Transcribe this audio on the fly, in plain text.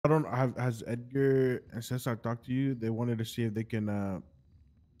don't have. Has Edgar and since I talked to you, they wanted to see if they can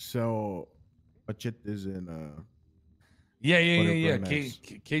sell machetes and Yeah. butterfly knives.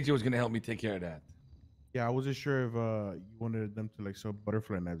 KJ was gonna help me take care of that. Yeah, I wasn't sure if you wanted them to like sell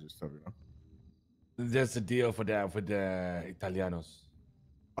butterfly knives and stuff. You know. There's a deal for that for the Italianos.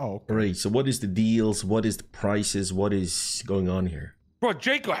 Oh, okay. All right. So what is the deals? What is the prices? What is going on here? Bro,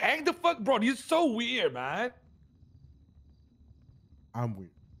 Draco, hang the fuck, bro. You're so weird, man. I'm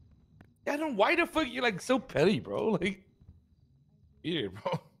weird. Yeah, then why the fuck you like so petty, bro? Like, weird,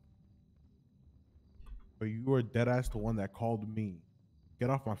 bro. But you were dead ass the one that called me. Get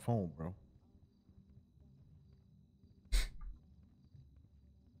off my phone, bro.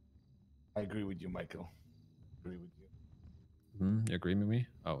 I agree with you, Michael. Agree with you. You agree with me?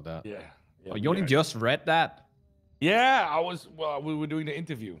 Oh, that. Yeah. Oh, you only just read that? Yeah, I was. Well, we were doing the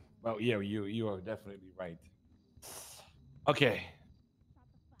interview. Well, yeah, you are definitely right. Okay.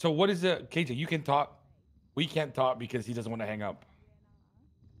 So what is the KJ? You can talk. We can't talk because he doesn't want to hang up.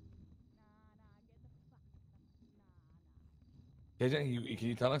 KJ, can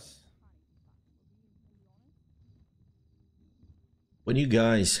you tell us? When you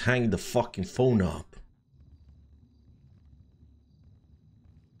guys hang the fucking phone up.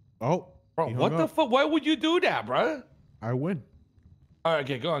 Oh, bro, what the fuck? Why would you do that, bro? I win. All right,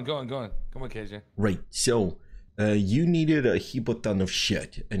 okay, go on. Come on, KJ. Right. So, you needed a heap of ton of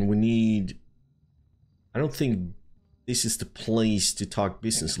shit, and we need. I don't think this is the place to talk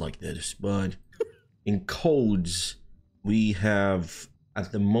business like this, but in codes, we have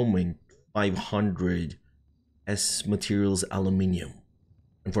at the moment 500 S materials aluminium,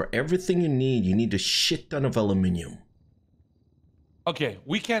 and for everything you need a shit ton of aluminium. Okay,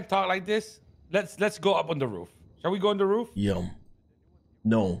 we can't talk like this. Let's go up on the roof. Shall we go on the roof? Yum.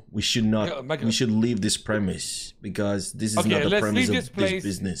 No, we should not. Michael. We should leave this premise because this is not the premise of this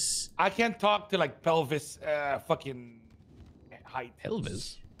business. I can't talk to like pelvis, fucking height.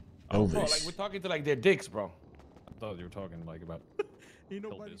 Pelvis? Oh, bro, like we're talking to like their dicks, bro. I thought you were talking like about. Ain't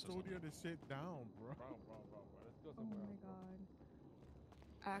nobody told you to sit down, bro. Let's go Oh somewhere. my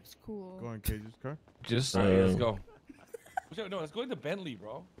god. Acts cool. Go on, Cage's car. Just. Let's go. No, let's go into Bentley,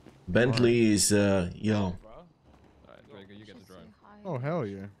 bro. Bentley is yo. Alright, Draco, you get to drive. Oh hell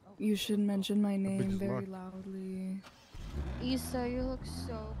yeah. You should mention my name biggest very luck. loudly. Issa, you look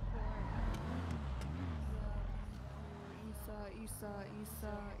so Isa.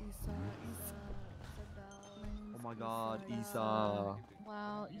 Oh my god, Issa.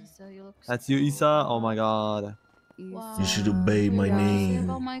 wow, Issa, you look That's you, Issa? Oh my god. Wow. You should obey my Yeah. name.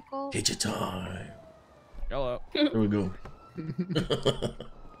 Go, Michael. Take your time. Hello. There we go.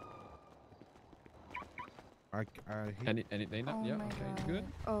 I Anything? Oh Yeah. my Okay. god. You good?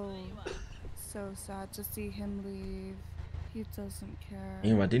 Oh, so sad to see him leave. He doesn't care.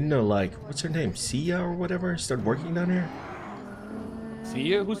 Damn, I didn't know. Like, what's her name? Sia or whatever? Start working down here.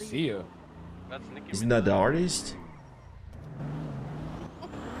 Sia? Who's Sia? Isn't that the artist?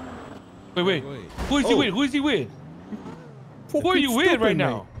 Wait. Who is he with? Who is he with? Who are you with right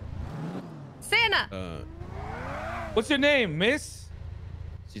now? Santa. What's your name, miss?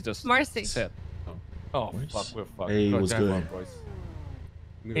 She's just Marcy. said. Oh, fuck, we're fucked. Hey, Go what's down, good? boys.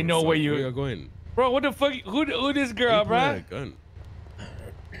 Ain't no way you... Where you going? Bro, what the fuck? Who this girl, bro? Gun.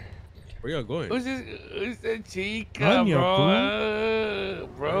 Where you going? Who's this chica, Anya, bro?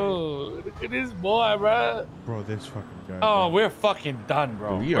 Bro, look at this boy, bro. Bro, this fucking guy. Oh, bro. we're fucking done,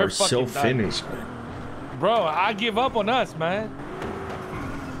 bro. We We're are so fucking done. finished, man. Bro, I give up on us, man.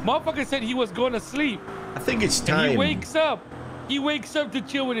 Motherfucker said he was going to sleep. I think it's And time. he wakes up. He wakes up to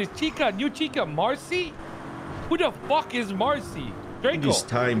chill with his chica. New chica, Marcy? Who the fuck is Marcy? I think Draco. it's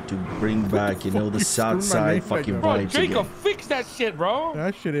time to bring back, you know, the south side fucking Bro, vibes Draco, again. fix that shit, bro.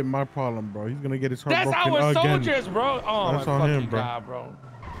 That shit ain't my problem, bro. He's gonna get his heart That's broken our again. soldiers, bro. Oh, That's my on fucking him, bro. God, bro.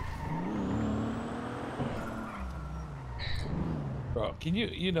 Bro, can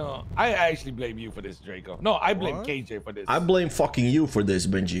you know, I actually blame you for this, Draco. No, I blame What? KJ for this. I blame fucking you for this,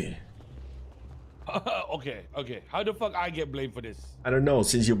 Benji. Okay. How the fuck I get blamed for this? I don't know.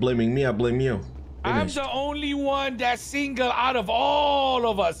 Since you're blaming me, I blame you. I'm Finished. the only one that's single out of all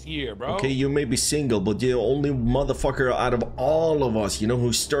of us here, bro. Okay, you may be single, but you're the only motherfucker out of all of us, you know,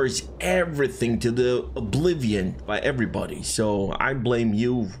 who stirs everything to the oblivion by everybody. So I blame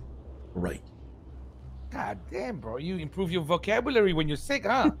you. Right. God damn, bro. You improve your vocabulary when you're sick,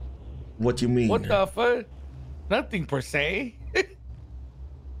 huh? What do you mean? What the fuck? Nothing per se.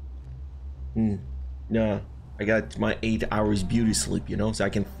 Nah, I got my 8 hours beauty sleep, you know, so I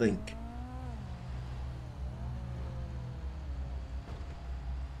can think.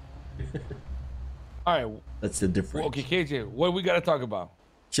 All right. That's the difference. Okay, KJ, what we got to talk about?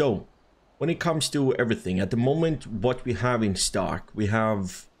 So, when it comes to everything, at the moment, what we have in stock, we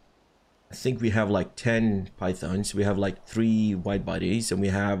have, I think we have like 10 pythons, we have like 3 white bodies, and we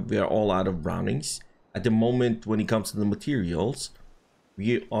are all out of brownings. At the moment, when it comes to the materials,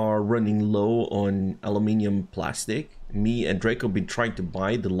 we are running low on aluminium plastic. Me and Draco have been trying to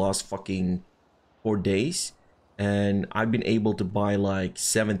buy the last fucking 4 days, and I've been able to buy like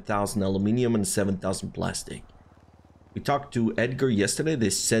 7,000 aluminium and 7,000 plastic. We talked to Edgar yesterday. They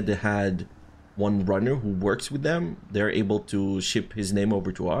said they had one runner who works with them. They're able to ship his name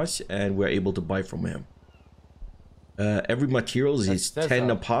over to us, and we're able to buy from him. Every materials is 10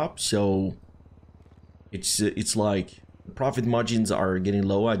 a pop, so it's like the profit margins are getting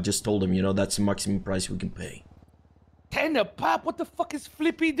low. I just told them, you know, that's the maximum price we can pay. 10 a pop? What the fuck is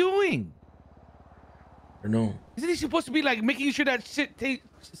Flippy doing? I don't know. Isn't he supposed to be like making sure that shit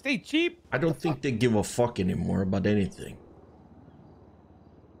stay cheap? I don't think they give a fuck anymore about anything.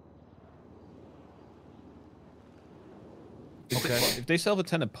 Okay. If they sell for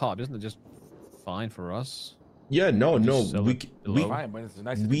 10 a pop, isn't it just fine for us? Yeah, no, Sell we it below? Fine, but it's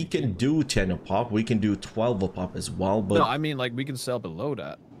nice we can do 10 a pop. We can do 12 a pop as well, but No, I mean like we can sell below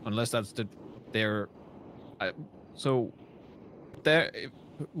that, unless that's their. So,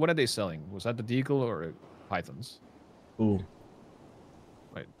 what are they selling? Was that the deagle or pythons? ooh.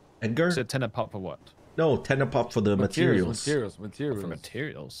 Wait. Edgar? You said 10 a pop for what? No, 10 a pop for the materials. Materials. For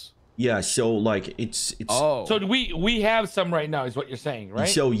materials. Yeah, so like it's Oh. So we have some right now, is what you're saying, right?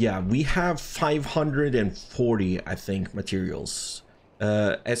 So yeah, we have 540, I think, materials.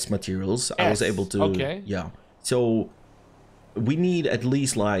 S materials. I was able to. Okay. Yeah. So we need at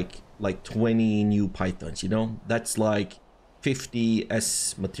least like 20 new pythons. You know, that's like 50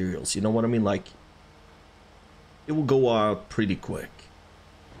 S materials. You know what I mean? Like it will go out pretty quick.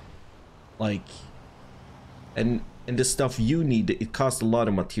 Like, and the stuff you need, it costs a lot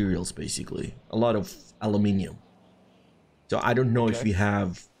of materials, basically a lot of aluminium. So I don't know if we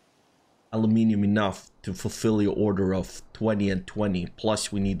have aluminium enough to fulfill your order of 20 and 20,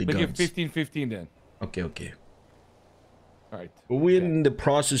 plus we need the Make guns. it 15 then. Okay. All right. We're in the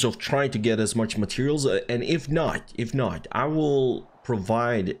process of trying to get as much materials, and if not, I will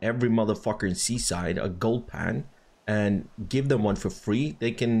provide every motherfucker in Seaside a gold pan and give them one for free.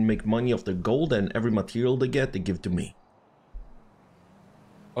 They can make money off the gold, and every material they get, they give to me.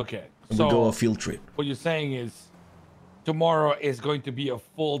 Okay. And So we go a field trip. what you're saying is tomorrow is going to be a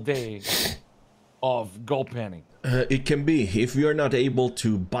full day of gold panning. It can be if we are not able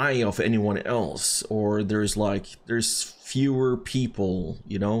to buy off anyone else, or there's fewer people,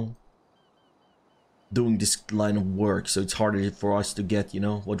 you know, doing this line of work, so it's harder for us to get, you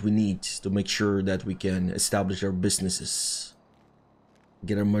know, what we need to make sure that we can establish our businesses,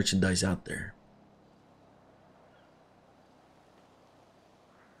 get our merchandise out there.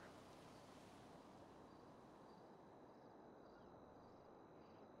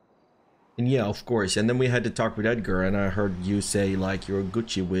 And yeah, of course. And then we had to talk with Edgar, and I heard you say like you're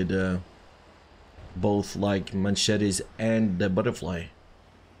Gucci with both like machetes and the butterfly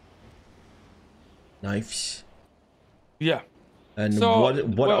knives. Yeah. And So,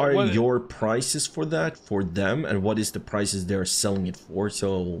 what are what- your prices for that for them, and what is the prices they're selling it for,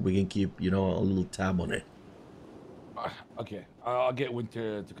 so we can keep, you know, a little tab on it, Okay. I'll get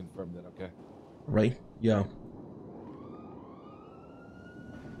Winter to confirm that. Okay. right? Yeah.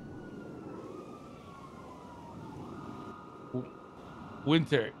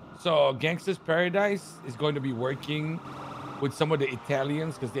 Winter. So Gangsta's Paradise is going to be working with some of the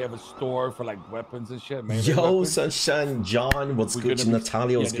Italians because they have a store for like weapons and shit. melee Yo, weapons. Sunshine, John, what's We're good? gonna be-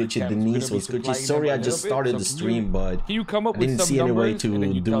 Natalia, what's yeah, good? the Italians, we're Denise, gonna be what's good? supplying Sorry, them I a just little bit. started So the can stream, you- but Can you come up I with didn't some see any way numbers, and then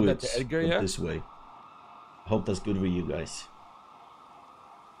to you tell do that it to Edgar, yeah? this way. Hope that's good for you guys.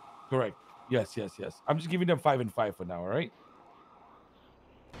 Correct. Yes. I'm just giving them 5 and 5 for now. All right.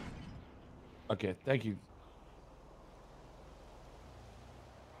 Okay. Thank you.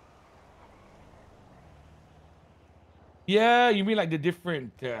 Yeah, you mean like the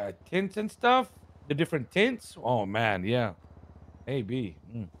different tints and stuff? The different tints? Oh man, yeah. A B.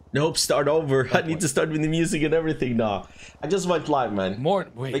 Nope, start over. I need point. to start with the music and everything now. I just went live, man.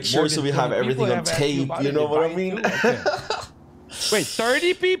 Make sure more so than we have 20 everything people on have asked you tape. about You it, know they what I buy it mean? too? Okay. Wait,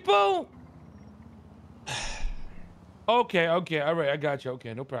 30 people? Okay, all right, I got you.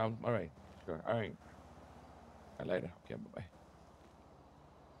 Okay, no problem. All right, sure. All right. Later. Okay, bye-bye.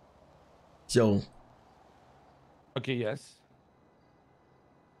 So, Okay, yes.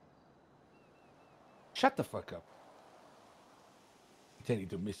 Shut the fuck up. Pretending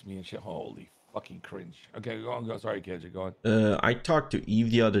to miss me and shit. Holy fucking cringe. Okay, go on. Sorry, KJ, go on. I talked to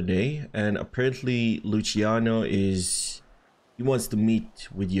Eve the other day, and apparently Luciano is He wants to meet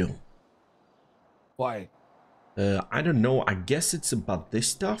with you. Why? I don't know. I guess it's about this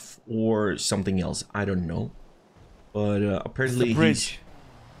stuff or something else. I don't know. But apparently It's the bridge.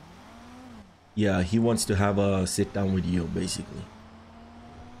 Yeah, he wants to have a sit down with you, basically.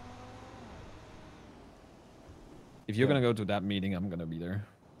 If you're gonna go to that meeting, I'm gonna be there.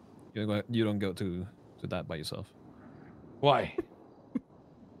 You don't go to that by yourself. Why?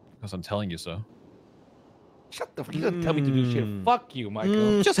 Because I'm telling you so. Shut the fuck. You don't tell me to do shit. Fuck you,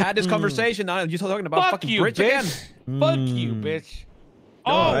 Michael. Just had this conversation. Now you're talking about Fuck fucking you, bridge bitch. again. Fuck you, bitch.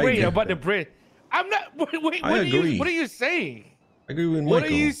 No, Oh, I wait, get about the that. bridge. I'm not. Wait, I agree. what are you saying? I agree with What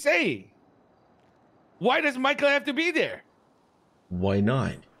Michael. are you saying? Why does Michael have to be there? Why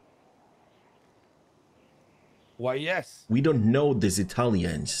not? Why, yes. We don't know these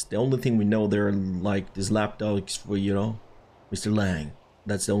Italians. The only thing we know, they're like these lapdogs for, you know, Mr. Lang.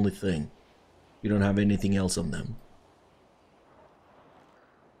 That's the only thing. We don't have anything else on them.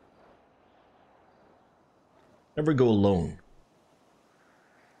 Never go alone.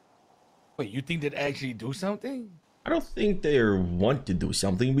 Wait, you think they'd actually do something? I don't think they want to do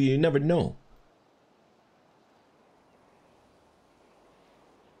something, but you never know.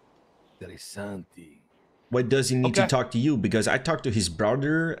 Interesante. Why does he need to Okay. talk to you? Because I talked to his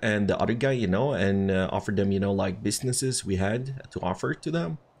brother and the other guy, you know, and offered them, you know, like businesses we had to offer to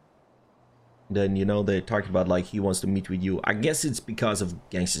them. Then, you know, they talked about like he wants to meet with you. I guess it's because of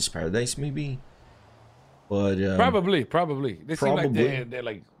Gangster's Paradise, maybe. But Probably. They seem like probably.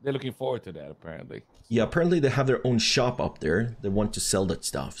 they're looking forward to that. Apparently. Yeah, apparently they have their own shop up there. They want to sell that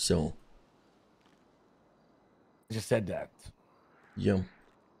stuff. So I just said that. yeah.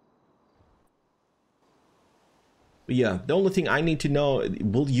 But yeah, the only thing I need to know,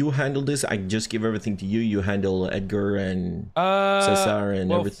 will you handle this? I just give everything to you. You handle Edgar and Cesar and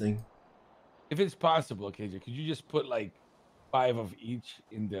well, everything. If it's possible, KJ, could you just put like 5 of each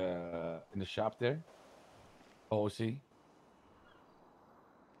in the shop there? OC.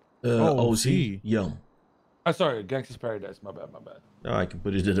 OC? Yeah. Oh, sorry, Gangster's Paradise. My bad. No, I can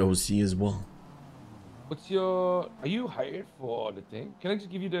put it at OC as well. Are you hired for the thing? Can I just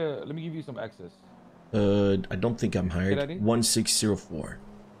give you let me give you some access. I don't think I'm hired. Good idea. 1604.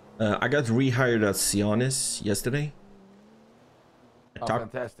 I got rehired at Sionis yesterday.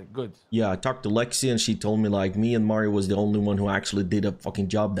 Fantastic. Good. Yeah, I talked to Lexi and she told me like me and Mario was the only one who actually did a fucking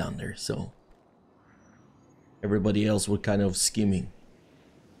job down there, so everybody else were kind of scheming.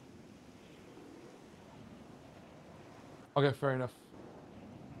 Okay, fair enough.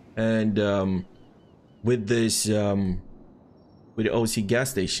 And with this with the OC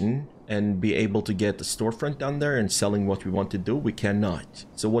gas station and be able to get the storefront down there and selling what we want to do, we cannot.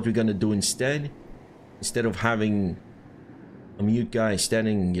 So what we're gonna do instead of having a mute guy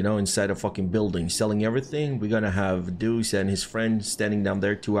standing, you know, inside a fucking building selling everything, we're gonna have Deuce and his friend standing down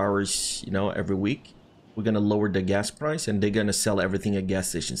there 2 hours, you know, every week. We're gonna lower the gas price and they're gonna sell everything a gas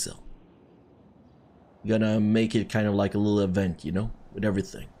station sell. We're gonna make it kind of like a little event, you know, with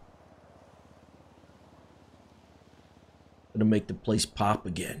everything. Gonna make the place pop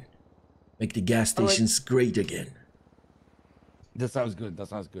again. Make the gas stations great again. That sounds good.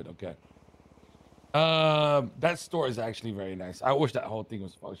 Okay. That store is actually very nice. I wish that whole thing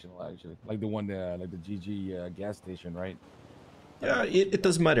was functional, actually. Like the one there, like the GG gas station, right? Yeah, it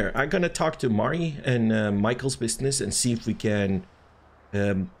doesn't matter. I'm gonna talk to Mari and Michael's business and see if we can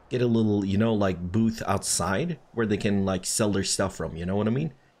get a little, you know, like booth outside where they can like sell their stuff from. You know what I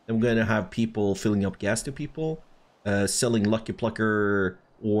mean? I'm gonna have people filling up gas to people, selling Lucky Plucker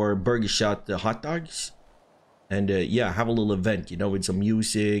or Burger Shot hot dogs, and yeah, have a little event. You know, with some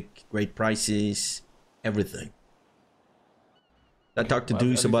music, great prices, everything. I talked to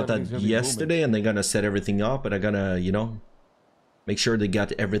Deuce about that yesterday, and they're gonna set everything up, and I'm gonna, you know, make sure they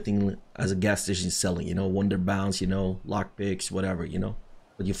got everything as a gas station selling, you know, Wonder Bounce, you know, lockpicks, whatever, you know,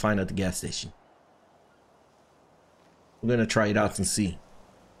 what you find at the gas station. We're gonna try it out and see.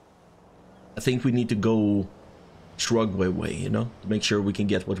 I think we need to go Shrugway way, you know, to make sure we can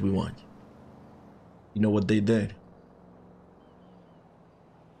get what we want. You know what they did?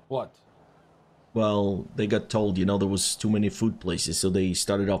 What? Well, they got told, you know, there was too many food places, so they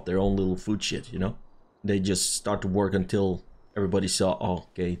started off their own little food shit, you know? They just start to work until everybody saw, oh,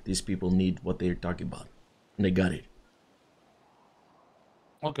 okay, these people need what they're talking about. And they got it.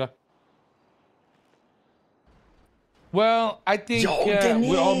 Okay. Well, I think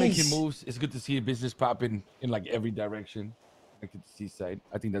we're all making moves. It's good to see a business popping in like every direction, like at the seaside.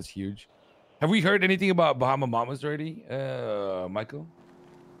 I think that's huge. Have we heard anything about Bahama Mamas already, Michael?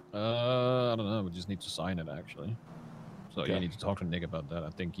 I don't know. We just need to sign it, actually. So Okay. you need to talk to Nick about that.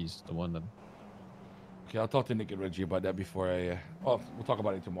 I think he's the one that Okay, I'll talk to Nick and Reggie about that before I. Well, we'll talk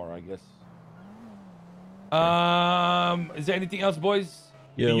about it tomorrow, I guess. Is there anything else, boys?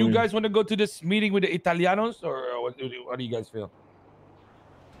 Yeah, Do you guys want to go to this meeting with the Italianos, or what do you guys feel?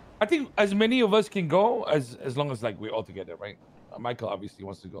 I think as many of us can go as long as like we're all together, right? Michael obviously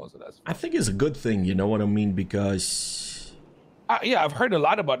wants to go, so that's fine. I think it's a good thing, you know what I mean? Because yeah, I've heard a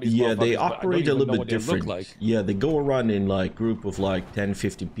lot about these. yeah, they motherfuckers, but I don't operate a even little know bit what they look different. like. Yeah, they go around in like group of like 10,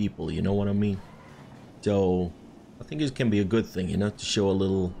 15 people, you know what I mean? So I think it can be a good thing, you know, to show a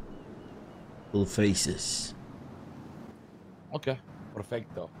little faces. Okay,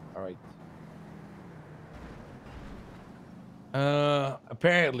 perfecto. All right.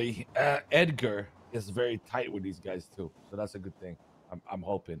 Apparently, Edgar is very tight with these guys too, so that's a good thing. I'm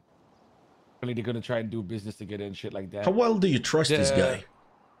hoping. Apparently, they're gonna try and do business together and shit like that. How well do you trust this guy?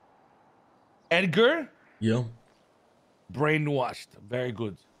 Edgar? Yeah. Brainwashed. Very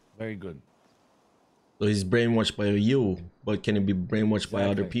good. Very good. So he's brainwashed by you, but can he be brainwashed by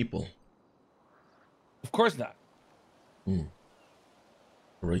other people? Of course not.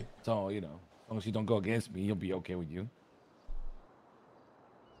 Right. So, you know, as long as you don't go against me, he'll be okay with you.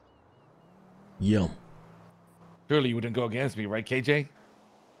 Yeah. Surely you wouldn't go against me, right, KJ?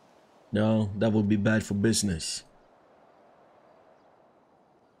 No, that would be bad for business.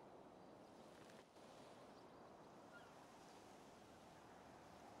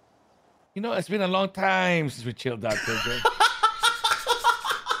 You know, it's been a long time since we chilled out, KJ.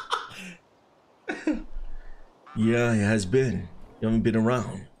 Yeah, it has been. You haven't been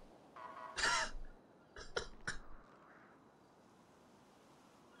around.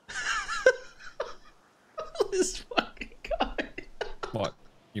 This fucking guy. What?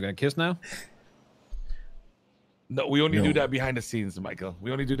 You gonna kiss now? No, we only do that behind the scenes, Michael.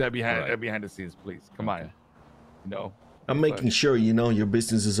 We only do that behind the scenes, please. Come on. No. I'm making sure you know your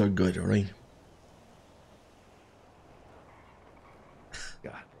businesses are good, all right?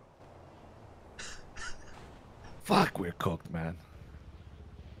 God, bro. Fuck, we're cooked, man.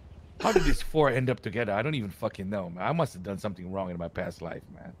 How did these four end up together? I don't even fucking know, man. I must have done something wrong in my past life,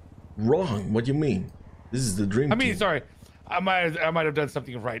 man. Wrong? What do you mean? This is the dream I mean, team. sorry. I might have done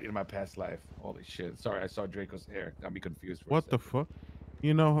something right in my past life. Holy shit. Sorry, I saw Draco's hair. Got me confused. What the fuck?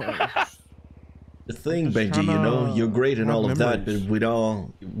 You know, The thing, Benji, you know, you're great and have all of that, but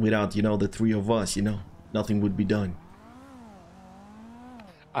memories. without, you know, the three of us, you know, nothing would be done.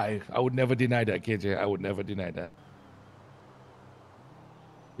 I would never deny that, KJ. I would never deny that.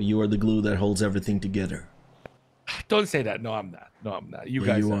 But you are the glue that holds everything together. Don't say that. No, I'm not. No, I'm not. You Yeah,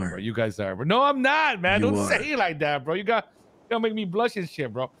 guys you are, are. bro. You guys are, bro. No, I'm not, man. You Don't are. say it like that, bro. You don't make me blush and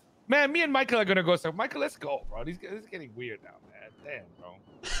shit, bro. Man, me and Michael are gonna go. So, Michael, let's go, bro. This is getting weird now, man. Damn, bro.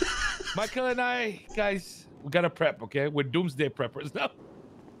 Michael and I, guys, we gotta prep, okay? We're doomsday preppers now.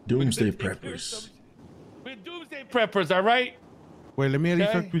 Doomsday preppers. We're doomsday preppers, all right? wait, let me Okay.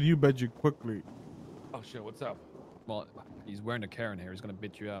 interact with you, Benji, quickly. Oh shit, what's up? Well, he's wearing a Karen hair. He's gonna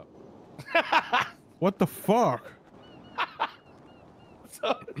bit you out. What the fuck?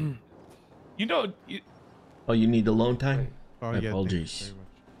 So, you know, Oh, you need alone time? Oh, My yeah, apologies. thank you very much.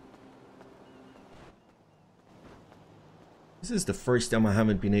 This is the first time I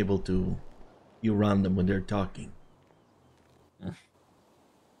haven't been able to be around them when they're talking.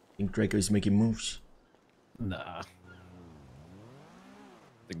 Think Draco is making moves? Nah. I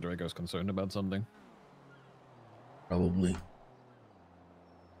think Draco's concerned about something. Probably.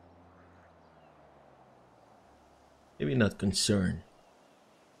 Maybe not concerned.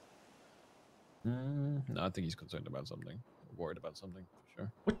 No, I think he's concerned about something. Worried about something, for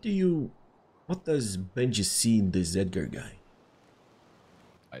sure. What does Benji see in this Edgar guy?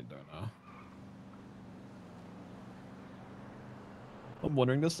 I don't know. I'm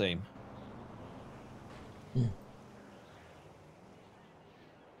wondering the same.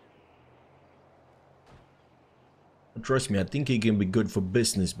 Trust me, I think he can be good for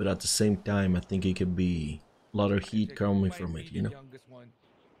business, but at the same time, I think he can be a lot of heat coming from it, you know?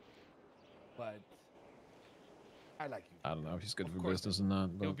 But I like you. I don't know if he's good Of for course, business or not,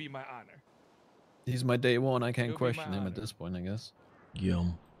 It'll but be my honor. he's my day one. I can't It'll be my question him at honor. this point, I guess.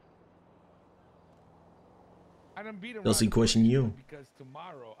 Yum. I done beat Does he around the question bush you? Because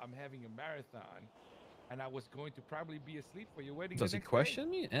tomorrow I'm having a marathon, and I was going to probably be asleep for your wedding. Does the he next question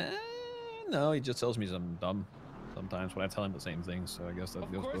me? No, he just tells me something dumb sometimes when I tell him the same thing, so I guess that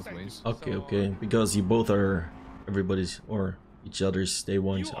Of goes course both I do. ways. Okay, So, okay. Because you both are everybody's or each other's day You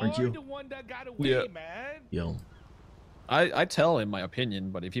ones, aren't are you? the one that got away, Yeah. man. Yo. I tell him my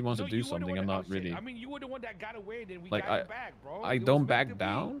opinion, but if he wants No, to do you were the something, one I'm that- not oh, shit. really. I mean, you were the one that got away, then we Like, got it back, bro. I It was don't meant back to be.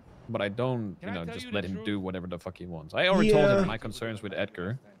 down, but I don't, Can I tell just you let the him truth? do whatever the fuck he wants. I already told Yeah. him my concerns with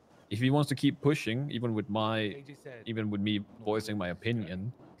Edgar. if he wants to keep pushing, even with KJ said, me voicing my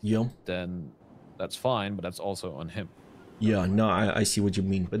opinion, Yeah. then that's fine. But that's also on him. Yeah, no, I see what you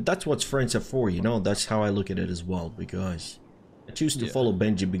mean. But that's what friends are for, you know? That's how I look at it as well, because I choose to follow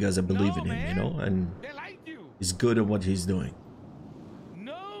Benji because I believe in him, you know? And they liked you. he's good at what he's doing.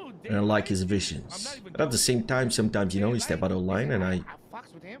 No, they And I like liked his you. I'm visions. not even But at the same time, sometimes, you know, They you step like out of you. line Listen, and I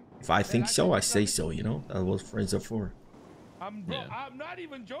fucks with him. if I They think like so, you. I say so, you know? That's what friends are for. I'm not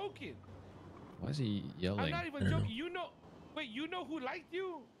even joking. Why is he I'm yelling? not even I don't joking. Wait, you know who liked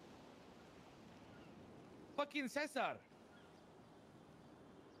you? Fucking Cesar.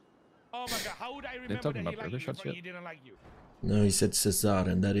 Oh my god, how would I remember talking that he about liked burger you shots if yet? he didn't like you? No, he said Cesar,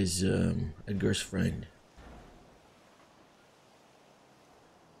 and that is Edgar's friend.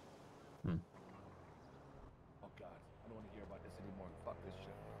 Oh god, I don't want to hear about this anymore. Fuck this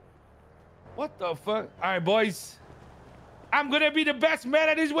shit. What the fuck? All right, boys. I'm gonna be the best man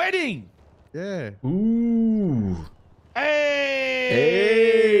at his wedding. Yeah. Ooh. Hey.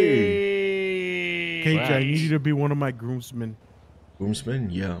 KJ, I need you to be one of my groomsmen. Groomsman?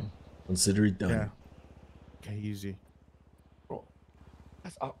 Yeah. Consider it done. Yeah. Okay, easy. Bro,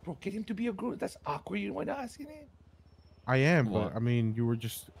 bro, get him to be a groom. That's awkward. You why not asking him? I am, What? but I mean, you were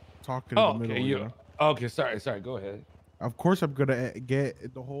just talking Oh, in the middle. okay. You know? Okay, sorry. Go ahead. Of course, I'm gonna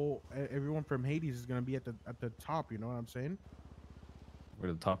get the whole. Everyone from Hades is gonna be at the top. You know what I'm saying?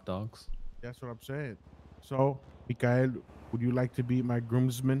 We're the top dogs. That's what I'm saying. So, Mikael, would you like to be my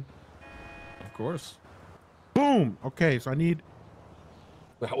groomsman? Of course. Boom. Okay, so I need.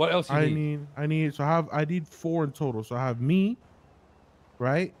 What else you need? I need. So I need 4 in total. So I have me,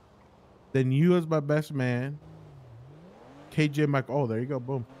 right? Then you as my best man. KJ, Mike. Oh, there you go.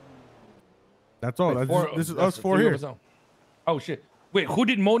 Boom. That's all. Wait, This is that's us 4 three here. of us on. Oh shit! Wait, who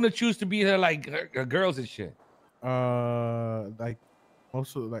did Mona choose to be her girls and shit? Like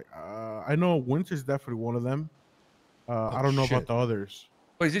also like I know Winter's definitely one of them. I don't know shit. about the others.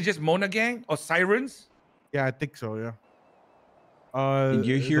 Oh, is it just Mona gang or Sirens? Yeah, I think so. Yeah. Did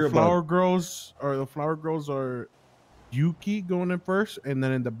you hear the about- flower girls are Yuki going in first, and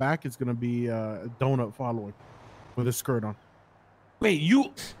then in the back it's gonna be Donut following with a skirt on. Wait,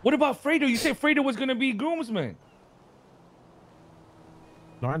 what about Fredo? You said Fredo was gonna be groomsman.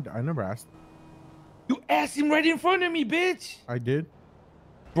 No, I never asked. You asked him right in front of me, bitch. I did.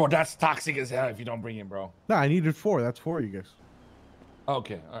 Bro, that's toxic as hell if you don't bring him, bro. No, I needed 4. That's 4, you guys.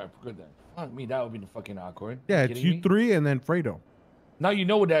 Okay, all right, good then. Fuck me, that would be the fucking awkward. Yeah, it's kidding you me? 3 and then Fredo. Now you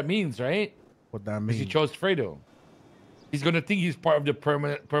know what that means, right? What that Because he means? chose Fredo. He's gonna think he's part of the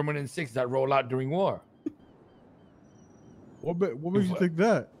permanent 6 that roll out during war. What makes you think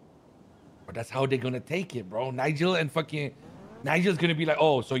that? But that's how they're gonna take it, bro. Nigel's gonna be like,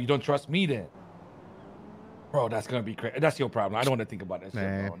 oh, so you don't trust me then? Bro, that's gonna be crazy. That's your problem. I don't want to think about that shit,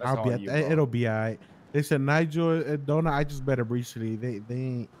 Nah, bro. That's all you, bro. it'll be alright. They said Nigel and Donna. I just met them recently.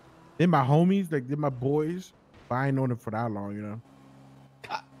 They're my homies. Like they're my boys. But I ain't known them for that long, you know.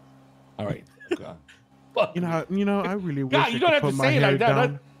 All right. Fuck You know. I really wish. God, I you don't could have to put my say it like hair that.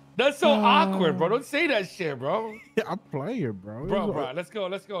 down. That's so awkward, bro. Don't say that shit, bro. Yeah, I'm playing, bro. Bro, let's go.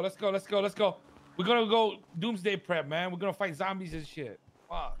 We're gonna go doomsday prep, man. We're gonna fight zombies and shit.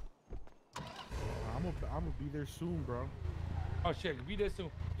 Fuck. I'm gonna be there soon, bro. Oh shit, be there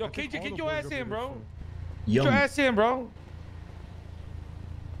soon. Yo, I think KJ, all get the your boys ass will be in, there bro. soon. Get your ass in, bro.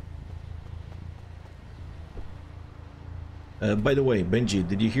 By the way, Benji,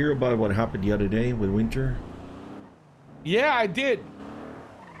 did you hear about what happened the other day with Winter? Yeah, I did.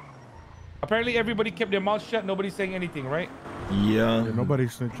 Apparently, everybody kept their mouth shut. Nobody's saying anything, right? Yeah.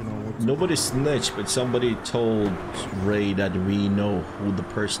 Nobody's snitching on what's Nobody snitched, but somebody told Ray that we know who the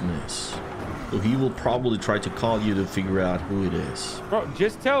person is. So he will probably try to call you to figure out who it is. Bro,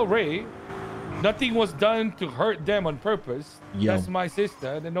 just tell Ray nothing was done to hurt them on purpose. Yeah. That's my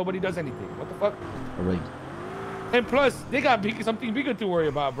sister. Then nobody does anything. What the fuck? All right. And plus, they got something bigger to worry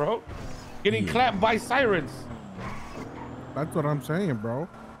about, bro. Getting clapped by sirens. That's what I'm saying, bro.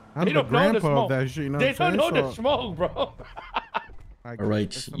 I'm They the don't know the grandpa of smoke. that shit. You know They what I'm don't know saying? the smoke, bro. All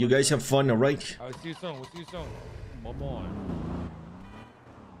right. You guys have fun, all right? I'll see you soon. We'll see you soon. One more.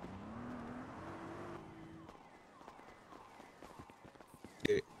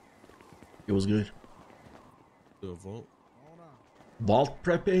 It was good. Do a vault. Vault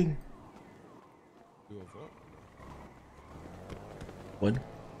prepping? Do a vault. What?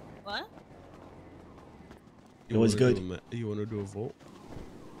 What? It was good. You want to do a vault?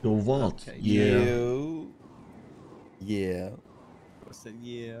 Do a vault? Okay. Yeah. Yeah. I said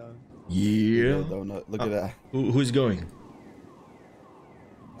yeah. Yeah. Donut. Look at that. Who's going?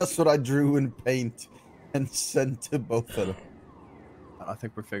 That's what I drew in paint and sent to both of them. I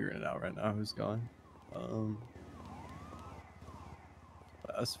think we're figuring it out right now. Who's going?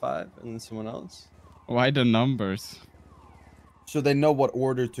 Us 5 and then someone else. Why the numbers? So they know what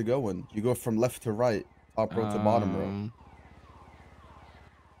order to go in. You go from left to right, top row to bottom row.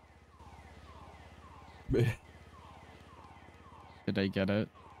 Did I get it?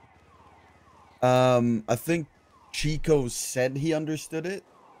 I think Chico said he understood it,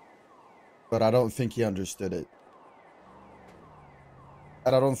 but I don't think he understood it.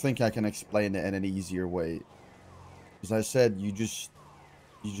 And I don't think I can explain it in an easier way. As I said, you just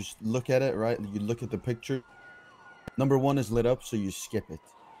look at it, right? You look at the picture. Number 1 is lit up, so you skip it.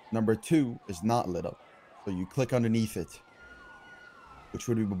 Number 2 is not lit up, so you click underneath it, which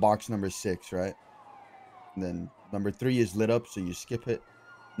would be box number 6, right? And then number 3 is lit up, so you skip it.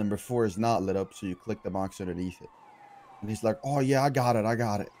 Number 4 is not lit up, so you click the box underneath it. And he's like, "Oh yeah, I got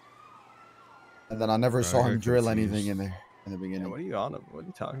it." And then I never saw him drill anything in there in the beginning. Yeah, what are you on? What are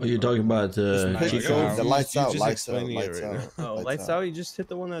you talking Are you talking about Chico? The lights out. Oh, lights out. You just hit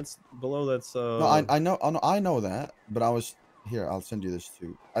the one that's below. That's No, I know that, but I was here. I'll send you this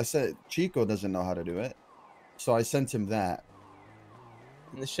too. I said Chico doesn't know how to do it, so I sent him that.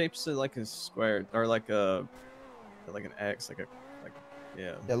 And the shape's like a square or like an X,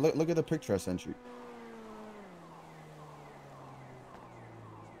 yeah. Yeah, look at the picture I sent you.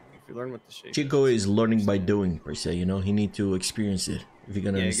 If you learn what the shape Chico is learning by doing, per se. You know, he need to experience it if you're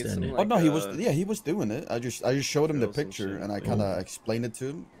gonna understand it. Oh no, he was doing it. I just showed him the picture and I kind of explained it to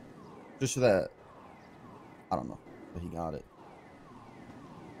him, just so that I don't know, but he got it.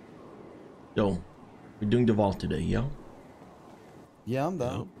 So, we're doing the vault today, yeah? Yeah, I'm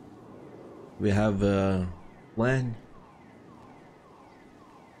down. We have a plan.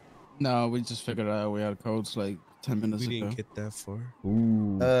 No, we just figured out we had codes like 10 minutes ago. We didn't get that far.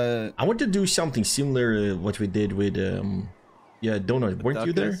 Ooh. I want to do something similar to what we did with Donut. Weren't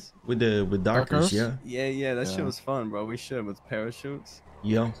you there with Darkers? Yeah. Yeah, that shit was fun, bro. We should with parachutes.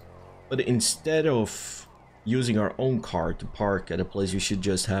 Yeah, but instead of using our own car to park at a place, we should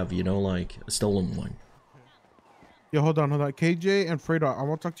just have, you know, like a stolen one. Yeah, hold on. KJ and Fredo, I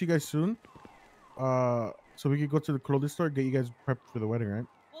want to talk to you guys soon. So we could go to the clothing store, get you guys prepped for the wedding, right?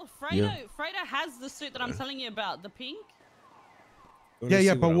 Well, Fredo has the suit that I'm telling you about, the pink.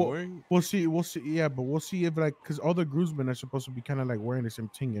 Yeah, but we'll see. Yeah, but we'll see if because all the groomsmen are supposed to be kind of like wearing the same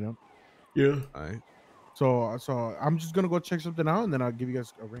thing, you know? Yeah. All right. So I'm just gonna go check something out, and then I'll give you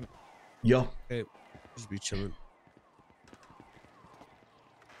guys a ring. Yeah. Hey, just be chilling.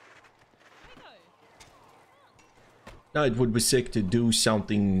 No, it would be sick to do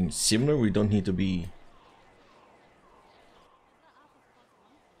something similar. We don't need to be.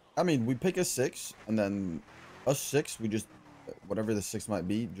 I mean, we pick a 6, and then us 6, we just whatever the 6 might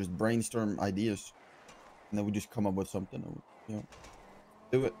be, just brainstorm ideas, and then we just come up with something. And, you know,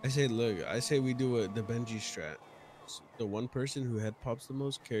 do it. I say we do the Benji strat. So the one person who head pops the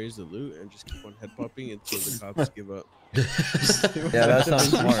most carries the loot, and just keep on head popping until the cops give up. Yeah, that sounds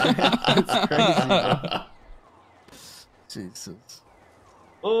smart. That's crazy, bro. Jesus.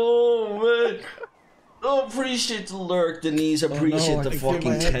 Oh man. Oh, appreciate the lurk, Denise. Appreciate the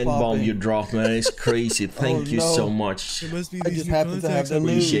fucking 10 bomb you dropped, man. It's crazy. Thank you so much. I just happen to have the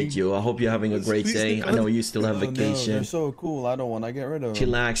appreciate you. I hope you're having a great day. I know you still have vacation. They're so cool. I don't want to get rid of them.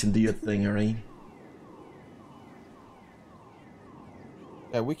 Chillax and do your thing, alright?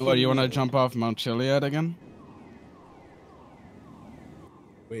 Yeah, we can. What, you want to jump off Mount Chiliad again?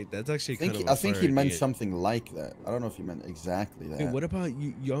 Wait, that's actually I think he meant something like that. I don't know if he meant exactly that. Hey, what about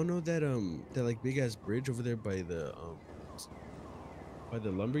you? Y'all know that that like big ass bridge over there by the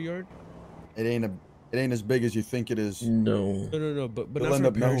lumberyard? It ain't as big as you think it is. No. No. But not for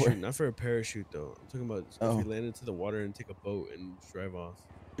a parachute. Not for a parachute though. I'm talking about if you land into the water and take a boat and drive off.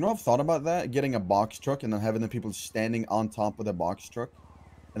 You know, I've thought about that. Getting a box truck and then having the people standing on top of the box truck,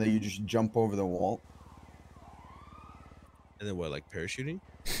 and then you just jump over the wall. And then what, like parachuting?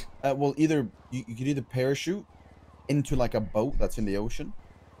 Well, either you could either parachute into like a boat that's in the ocean,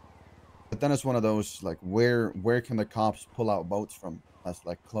 but then it's one of those like where can the cops pull out boats from? That's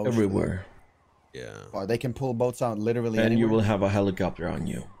like close. Everywhere. Yeah. Or they can pull boats out literally and anywhere. You will have a helicopter on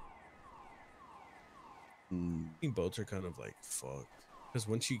you. I think boats are kind of like fucked because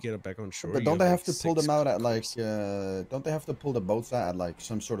once you get it back on shore. But don't they have to pull them out at like? Don't they have to pull the boats out at like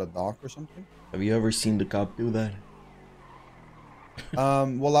some sort of dock or something? Have you ever seen the cop do that?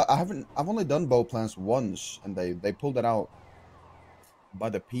 Well, I haven't. I've only done boat plans once, and they pulled it out by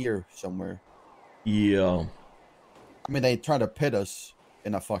the pier somewhere. Yeah. I mean, they tried to pit us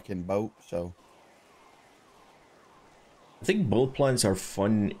in a fucking boat, so. I think boat plans are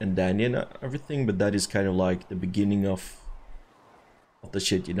fun and dandy and everything, but that is kind of like the beginning of of the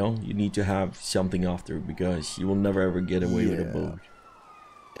shit, you know? You need to have something after because you will never ever get away with a Yeah. boat.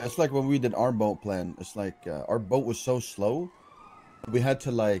 It's like when we did our boat plan. It's like our boat was so slow, we had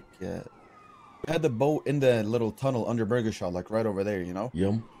to like we had the boat in the little tunnel under Burger Shot, like right over there, you know.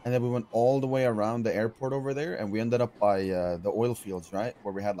 Yep. And then we went all the way around the airport over there, and we ended up by the oil fields, right,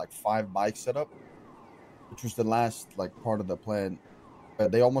 where we had like 5 bikes set up, which was the last like part of the plan.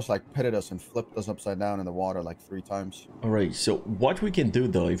 But they almost like pitted us and flipped us upside down in the water like 3 times. All right. So what we can do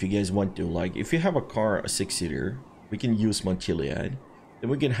though, if you guys want to, like, if you have a car, a 6-seater, we can use Montchiliad. Then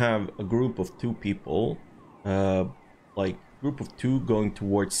we can have a group of 2 people, like group of 2 going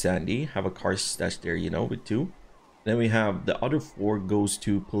towards Sandy, have a car stashed there, you know, with 2. Then we have the other 4 goes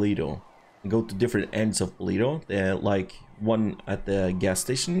to Polito and go to different ends of Polito. They're like one at the gas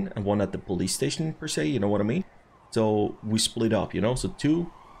station and one at the police station per se, you know what I mean? So we split up, you know, so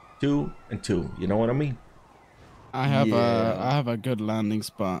 2, 2, and 2, you know what I mean? I have a good landing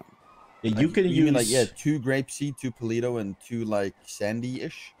spot. Yeah, you can You use mean like 2 Grape Seed, 2 Polito, and 2 like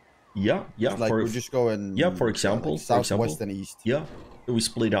Sandy-ish? Yeah, yeah. Like we're just going. Yeah, for example, like south, west, and east. Yeah, so we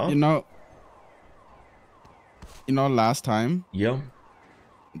split up. You know, last time. Yeah.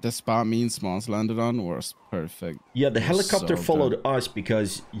 The spot me and Smalls landed on was perfect. Yeah, the helicopter so followed good. us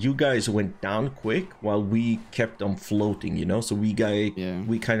because you guys went down quick while we kept on floating, you know? So we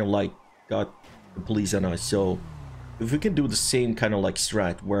kind of like got the police on us. So if we can do the same kind of like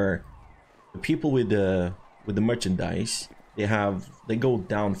strat where the people with the merchandise, they go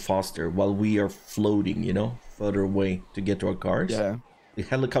down faster while we are floating, you know, further away to get to our cars. Yeah. The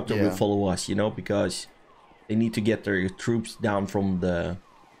helicopter will follow us, you know, because they need to get their troops down from the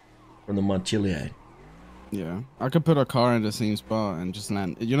Montchiliad. Yeah, I could put a car in the same spot and just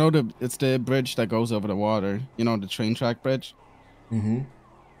land. You know, it's the bridge that goes over the water. You know, the train track bridge. Mm-hmm.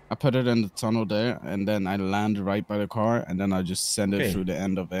 I put it in the tunnel there, and then I land right by the car, and then I just send it through the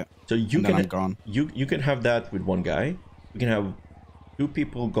end of it. So you and can then I'm gone. You can have that with one guy. We can have 2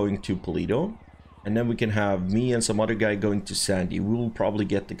 people going to Polito, and then we can have me and some other guy going to Sandy. We will probably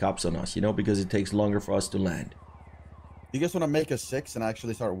get the cops on us, you know, because it takes longer for us to land. You guys want to make a 6 and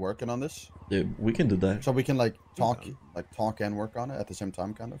actually start working on this? Yeah, we can do that. So we can like talk and work on it at the same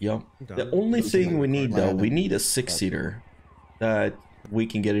time, kind of. Yeah. The only thing we need though, we need a 6-seater that we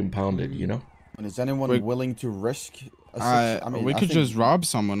can get impounded, you know. And is anyone willing to risk a 6? We could just rob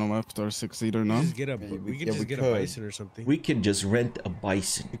someone with our 6-seater, no? We can just get a bison or something. We can just rent a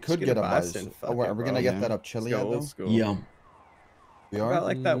bison. We could get a bison. Oh, wait, are we gonna get that up chili though? Yeah. We are. About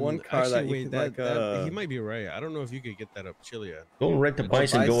like that one car that you could, like, he might be right. I don't know if you could get that up chili. Go rent a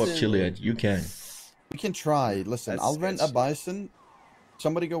bison, go up Chiliad. You can. We can try. Listen, I'll rent a bison.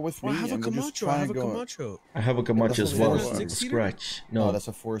 Somebody go with me. I have a and we'll just Camacho. try I have and a go. Camacho. I have a Camacho as well. That's a A 6-seater? scratch. No, No, that's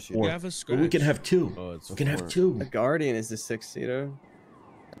a 4-seater. Or- You have a but we can have 2. Oh, it's We can have 4. 2. A Guardian is the 6-seater.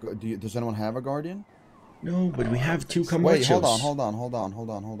 Does anyone have a Guardian? No, but we have 2 Camachos. Wait, hold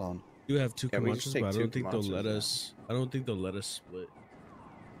on. You have 2 Yeah, we just Camachos, take but I 2 don't think they'll Camachos, let yeah. us. I don't think they'll let us split.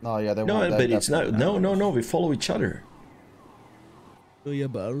 No, yeah, they No, won't. but it's not. No. We follow each other. Oh yeah,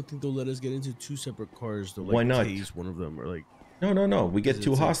 but I don't think they'll let us get into 2 separate cars. They'll like Why not? tase one of them or like. No. We get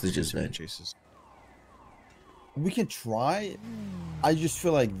 2 it's like hostages 2 then. separate chases. We can try. I just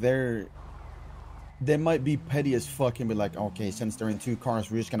feel like they might be petty as fuck and be like, okay, since they're in 2 cars,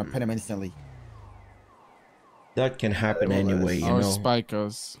 we're just gonna pin them instantly. That can happen anyway, you Or know.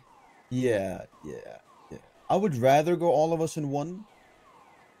 spikers. Yeah. I would rather go all of us in one.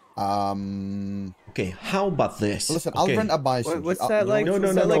 Okay, how about this? Listen, okay. I'll rent a bison. What's that like? No, What's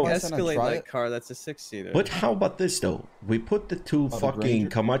no, that no. like Bison and Escalade try like it? car? That's a 6-seater. But how about this though? We put the 2 the fucking Ranger?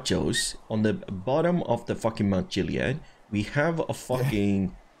 Camachos on the bottom of the fucking Mount Gilead. We have a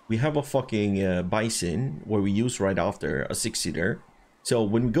fucking bison where we use right after a 6-seater. So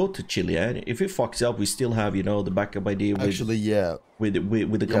when we go to Gilead, if it fucks up, we still have, you know, the backup idea with Actually, yeah. with the Yeah,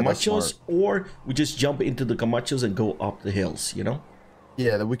 that's Camachos, smart. or we just jump into the Camachos and go up the hills, you know.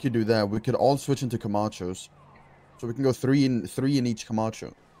 Yeah, that we could do that. We could all switch into Camachos. So we can go 3 in each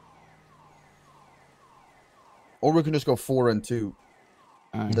Camacho. Or we can just go 4 and 2.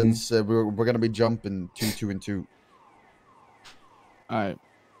 Since we're gonna be jumping 2 and 2. Alright.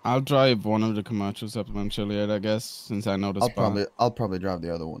 I'll drive one of the Camachos up on Chiliad, I guess, since I know the spot. I'll probably drive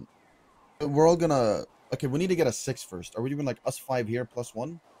the other one. We're all gonna. Okay, we need to get a 6 first. Are we doing like us 5 here plus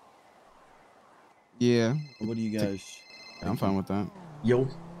 1? Yeah. What do you guys? I'm fine with that. Yo.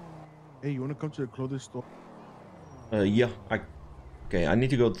 Hey, you want to come to the clothing store? Yeah. Okay, I need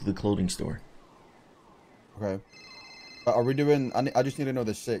to go to the clothing store. Okay. Are we doing? I just need to know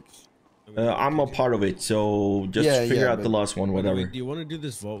the 6. I'm a part of it, so just figure out the last one, whatever. Do you want to do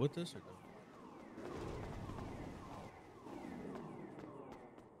this vault with us? Or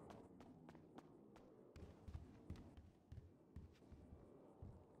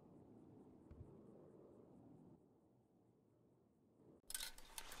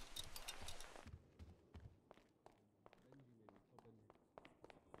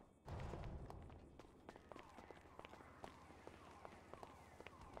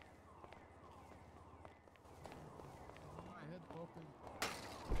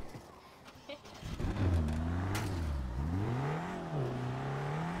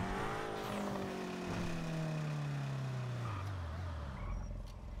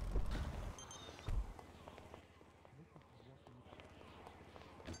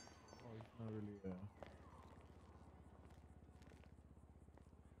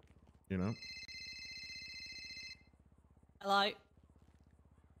You know. Hello.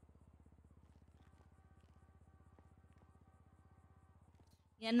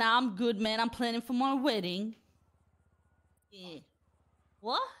 Yeah, nah, I'm good, man. I'm planning for my wedding. Yeah.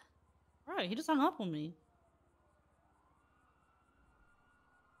 What? Bro, he just hung up on me.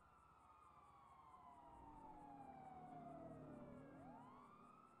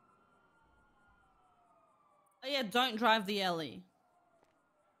 Oh yeah, don't drive the alley.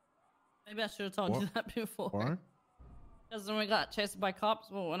 Maybe I should have told you that before. Why? Because when we got chased by cops,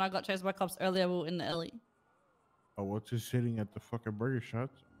 well, when I got chased by cops earlier, we were in the alley. Oh, what's just sitting at the fucking burger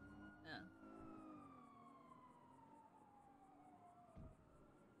shots? Yeah.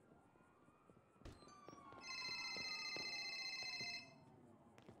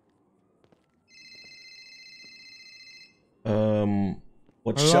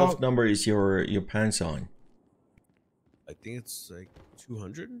 What Hello? shelf number is your pants on? I think it's like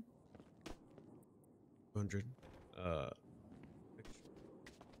 200. 200.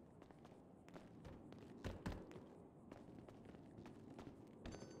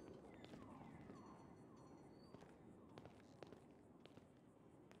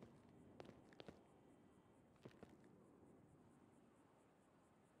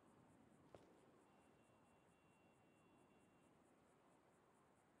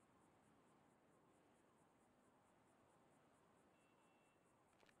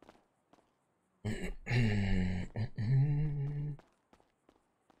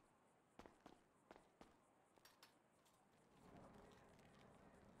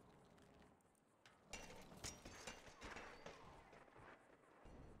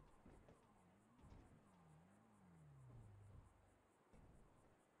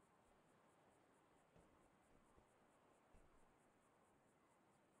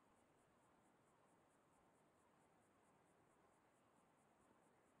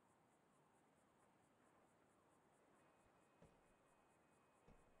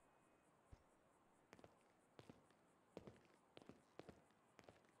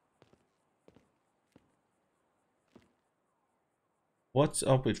 What's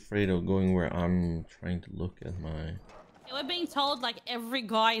up with Fredo going where I'm trying to look at my... Yeah, we're being told like every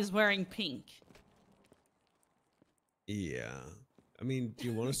guy is wearing pink. Yeah. I mean, do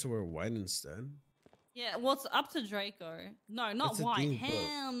you want us to wear white instead? Yeah, well, it's up to Draco. No, not That's the white. thing, but-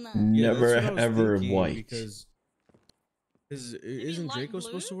 Hell no. Yeah, Never that's what I was ever thinking, white. Because isn't light Draco blue?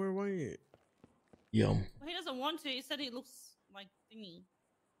 supposed to wear white? Yum. Well, he doesn't want to. He said he looks like thingy.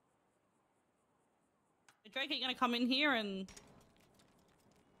 Is Draco gonna come in here and...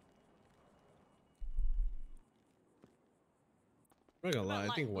 I'm not gonna What lie,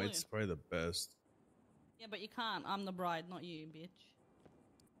 about I think light white's probably the best. Yeah, but you can't. I'm the bride, not you, bitch.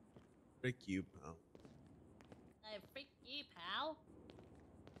 Frick you, pal. Hey, freak you, pal.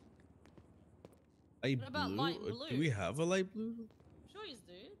 Light What about blue? light Do blue? we have a light blue? Sure you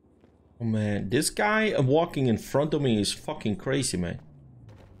do. Oh man, this guy walking in front of me is fucking crazy, man.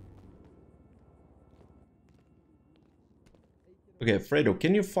 Okay, Fredo,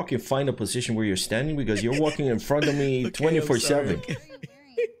 can you fucking find a position where you're standing? Because you're walking in front of me 24/7. I'm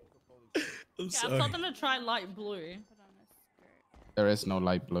Yeah, sorry. I told them to try light blue. There is no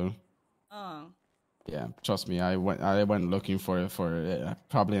light blue. Oh. Yeah, trust me. I went looking for it for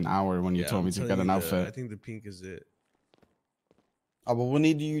probably an hour when you told I'm me to telling get you an I outfit. think the pink is it. But we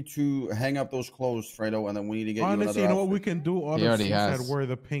need you to hang up those clothes, Fredo, and then we need to get you Honestly, another you know what outfit. we can do? All He the already suits that has. wear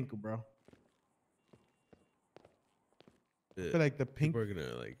the pink, bro. I feel like the pink. People are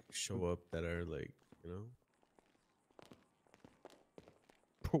gonna like show up that are like, you know.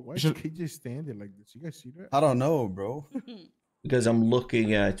 Bro, why is should- KJ standing like this? You guys see that? I don't know, bro. Because I'm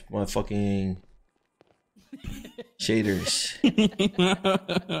looking at my fucking shaders.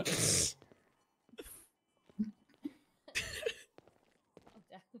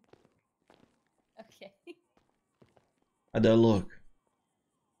 Okay. How'd that look?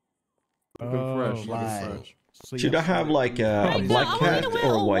 Looking fresh, looking fine. fresh. So Should yeah, I have like a Draco, black I want cat you to wear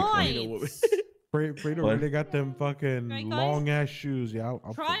or a all white white. one? Fredo What? really got them fucking Draco? long ass shoes. Yeah,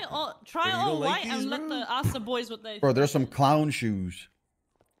 I'll Try put them. all Bro, you all don't like white these, and let bro? the ask the boys what they. Bro, there's some clown shoes.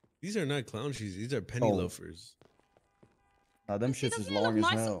 These are not clown shoes. These are penny Oh. loafers. Nah, them See, shits is doesn't it look long as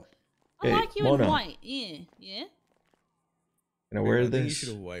nice? hell. I Hey, like you Mona. in white. Yeah, yeah. Can I wear I think you this? should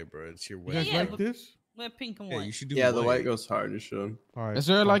have white, bro. It's your You wedding. guys Yeah, like but- this? We're pink and Yeah, white. you should do Yeah, white. the white goes hard. You should. All right. Is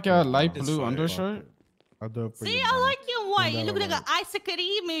there fuck like it, a bro. light It's blue fine. undershirt? I'll do it for See, you. I Mona. like you in white. You Send look that like an over. ice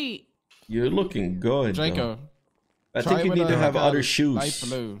cream. You're looking good. though. Draco. I try think you with need to a- have like a other shoes.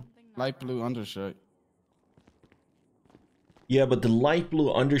 Light blue undershirt. Yeah, but the light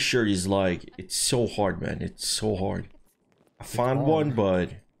blue undershirt is like, it's so hard, man. It's so hard. I found hard. one, but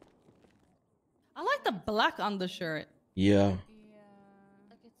I like the black undershirt. Yeah.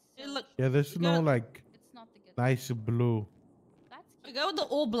 It look. Yeah, there's you no gotta- like It's not the good. nice blue. You go with the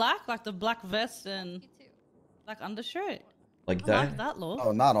all black, like the black vest and black undershirt. Like I that? like that look.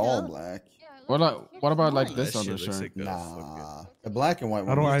 Oh, not all Yeah. black. What about like nice. this That shit looks undershirt? like a Nah, the black and white I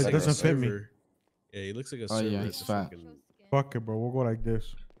one. don't. looks It like a doesn't fit me. server. Yeah, he looks like a Oh, server. yeah, at he's the fat. fucking- Fuck it, bro. We'll go like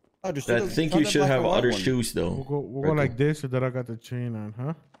this. Oh, just I try think the you should black have and white other one. shoes though. We'll go like this, and then I got the chain on,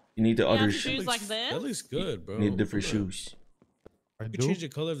 huh? You need the Yeah, other the shoes. shoes like this. That looks good, bro. You need different Hold on. shoes. I You could do. change the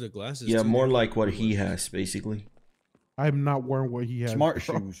color of the glasses. Yeah, too. more They're like what blue he ones. has, basically. I'm not wearing what he has. Smart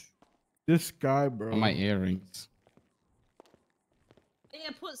bro. shoes. This guy, bro. My earrings. Yeah,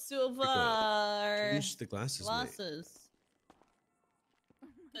 put silver Change the glasses, mate. glasses.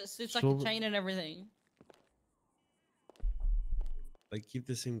 It's like Silver- a chain and everything. Like keep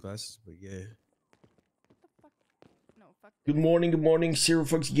the same glasses, but yeah. No, fuck. Good morning, Zero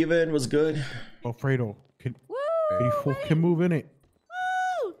Fox Given was good. Alfredo, can you fucking move in it?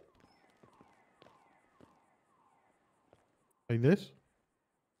 Woo! Like this?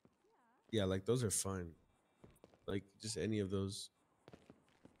 Yeah, like those are fine. Like just any of those.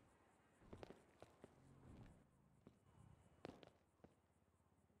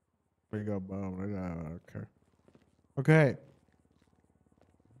 There you go, boom. Okay. Okay.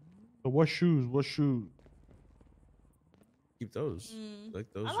 So what shoes? What shoes? Keep those. Mm.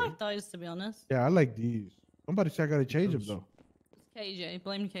 Like those. I like those to be honest. Yeah, I like these. Somebody said I gotta change them Those. though. It's KJ.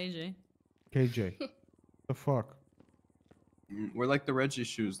 Blame KJ. KJ. The fuck? We're like the Reggie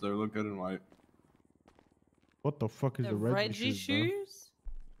shoes. They look good in white. What the fuck is The the Reggie Reggie shoes, bro? shoes?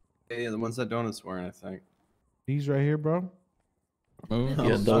 Yeah, the ones that Donut's wearing, I think. These right here, bro. Oh, Yeah,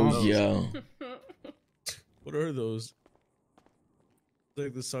 those, those. yeah. What are those?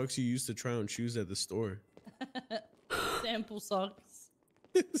 Like the socks you used to try on shoes at the store. Sample socks.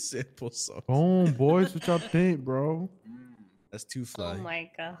 Sample socks. Boom, boys. What y'all think, bro? That's too fly. Oh my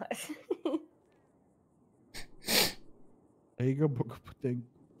god. There you go. Put them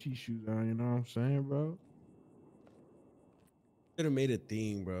T-shoes on. You know what I'm saying, bro? Could have made a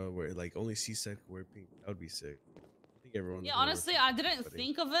thing, bro, where like only C-Sec could wear pink. That would be sick. I think everyone. Yeah, honestly, I didn't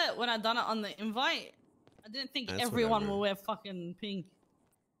think of it when I done it on the invite. I didn't think That's everyone whatever. will wear fucking pink.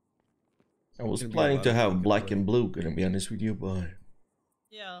 I was Gonna be a planning lot to of have pink black color. and blue, gonna be honest with you, but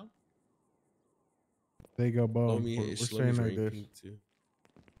Yeah. There you go, boom. Shlomi, We're Shlomi's saying like wearing this. pink too.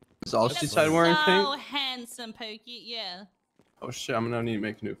 Is all That's she said wearing so pink? handsome, Pokey. Yeah. Oh shit, I'm gonna need to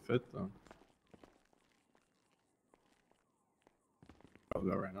make a new fit though. I'll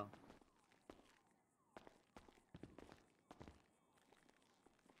go right now.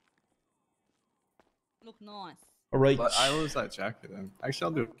 Look nice. all right. But I lose that jacket then. Actually,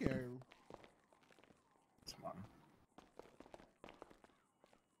 I'll do it Okay. tomorrow.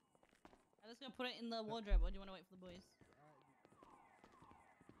 I'm just gonna put it in the wardrobe, or do you want to wait for the boys?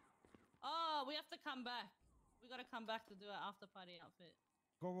 Oh, we have to come back. We gotta come back to do an after party outfit.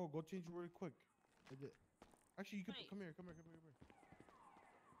 Go change really quick. Actually, you can Wait. come here. Come here.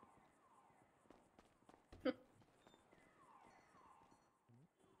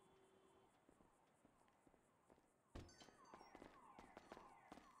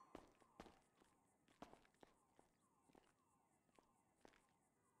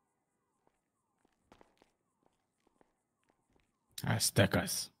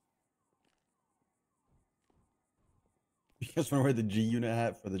 Aztecas. You guys want to wear the G unit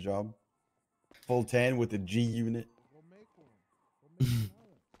hat for the job? Full tan with the G unit. Go make one. Go make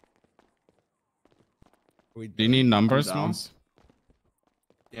one. Do you need numbers, down. Mons?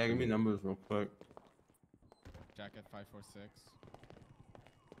 Yeah, give me numbers real quick. Jacket 546.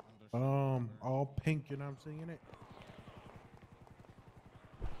 All pink. You know what I'm saying? It.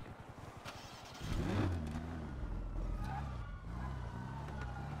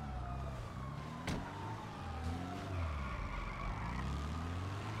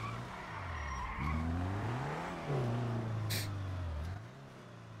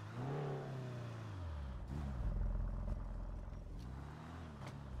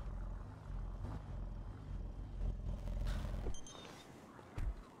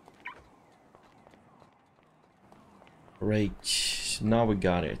 Right, now we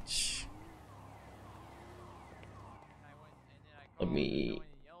got it. Let me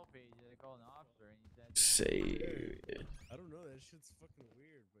save it. I don't know. That shit's fucking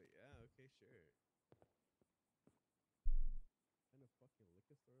weird, but yeah, okay, sure. Kind of fucking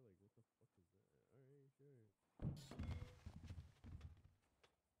liquor store, like what the fuck is that? Alright, sure.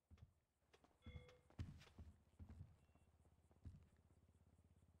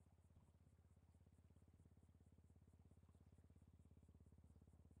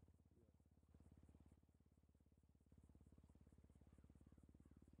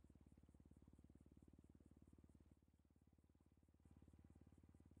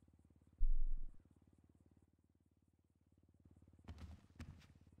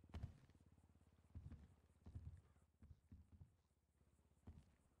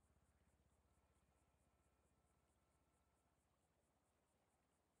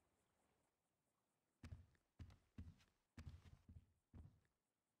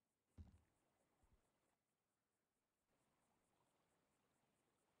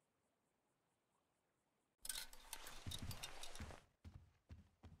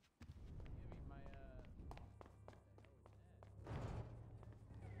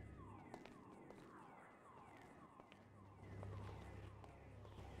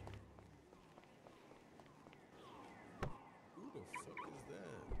 fuck is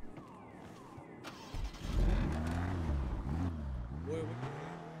that? Boy, what the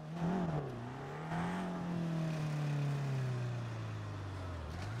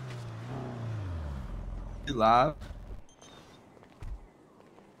You live?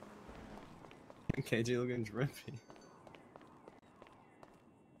 KJ looking drippy.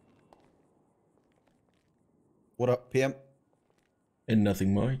 What up, PM? And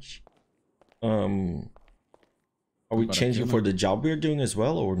nothing much. Are we But I changing feel for like- the job we're doing as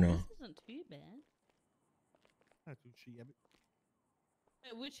well, or no? This isn't too bad. Not too shabby.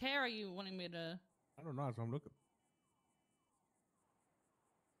 Wait, which hair are you wanting me to? I don't know. That's what I'm looking.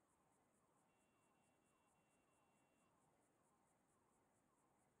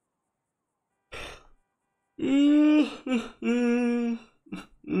 Let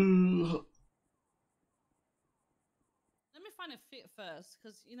me find a fit first,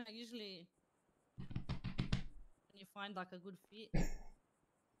 because you know usually when you find like a good fit, it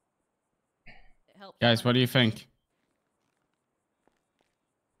helps. Guys, find what do a you good think? fit.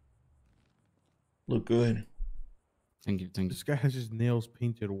 Look good. Thank you, thank you. This guy has his nails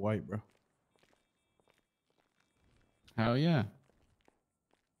painted white, bro. Hell yeah.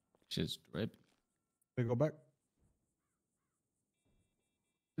 Shit's drip. They go back.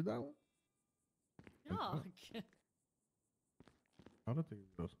 Did that one? Yeah. I don't think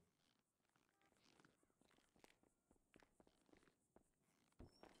it goes.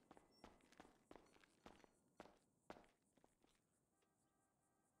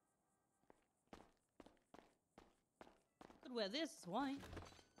 Could wear this. Why?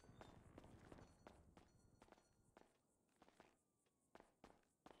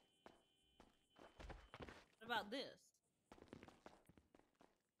 What about this?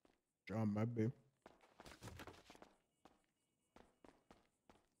 John, my babe.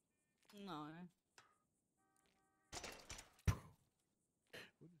 No. What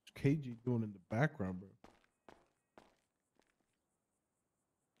is KG doing in the background, bro?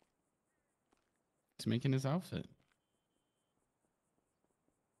 He's making his outfit.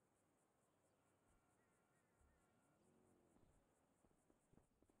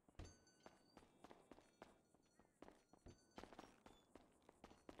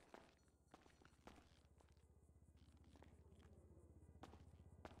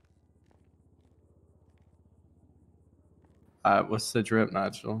 What's the drip,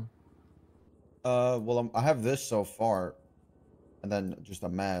 Nigel? Well, I have this so far, and then just a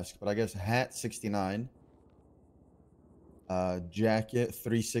mask. But I guess hat 69, jacket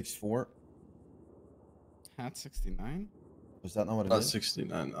 364. Hat 69? Is that not what it Oh, is?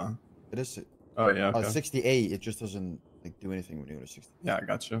 69, though. It is. Oh, yeah, okay. 68. It just doesn't like do anything when you go to 60. Yeah, I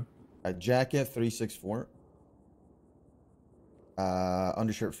got you. Jacket 364.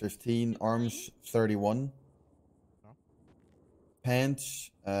 Undershirt 15. Arms 31.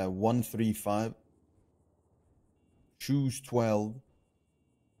 Pants 135. Shoes 12.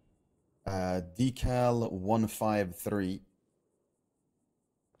 Decal 153.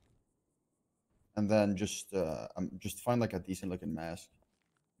 And then just find like a decent looking mask.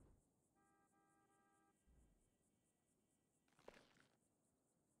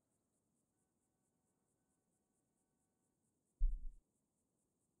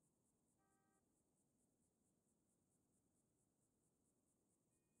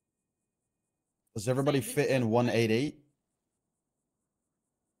 Does everybody this fit is in a 188?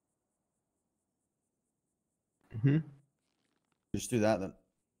 Mm-hmm. Just do that then.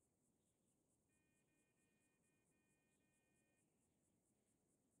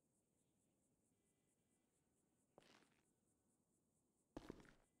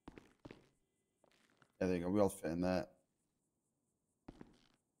 Yeah, there you go. We all fit in that.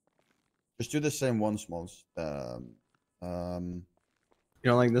 Just do the same one, Smalls. You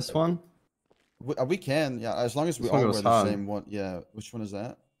don't like this one? We can, yeah, as long as we This one all goes wear the hard. same one. Yeah, which one is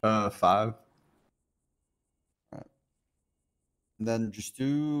that? 5. Alright. And then just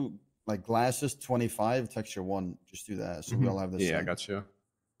do like glasses 25, texture 1. Just do that, so we all have the Yeah, I same. got you.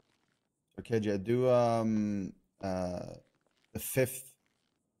 Okay, Jay, do the fifth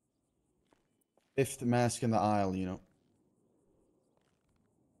mask in the aisle, you know.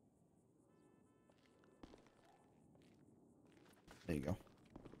 There you go.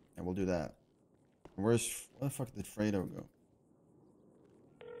 And we'll do that. Where the fuck did Fredo go?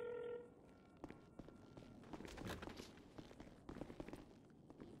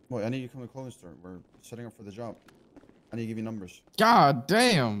 Wait, I need you to come to the clothing store. We're setting up for the job. I need to give you numbers. God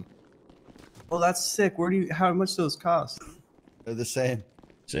damn. Oh, that's sick. How much those cost? They're the same.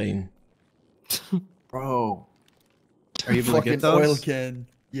 Same. Bro. Are you able to Fucking get those? oil can.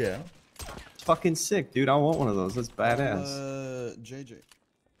 Yeah. It's fucking sick, dude. I want one of those. That's badass. JJ.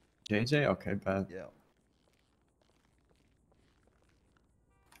 JJ? Okay, bad. Yeah.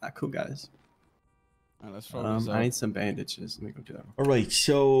 Cool, guys. Alright, let's throw these I out. need some bandages. Let me go do that. All right,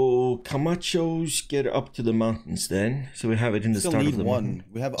 so Camachos get up to the mountains then. So we have it in the Still start need of the one. mountain.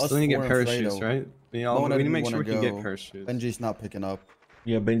 We have us Still need to four get and parachutes, Fredo. right? We No one need to didn't make sure we wanna can get go. parachutes. Benji's not picking up.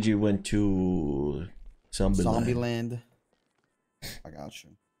 Yeah, Benji went to Zombie Zombie Land. Land. I got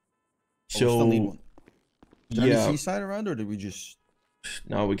you. Oh, we still need So one. Is there any yeah, seaside around, or did we just?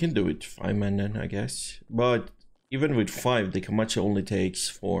 now we can do it 5 men then, I guess. But even with 5, the Camacho only takes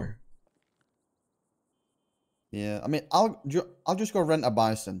 4. Yeah, I mean, I'll just go rent a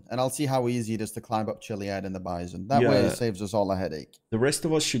bison, and I'll see how easy it is to climb up Chiliad in the bison. That way, Yeah. it saves us all a headache. The rest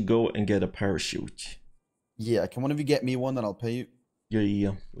of us should go and get a parachute. Yeah, can one of you get me one, then I'll pay you.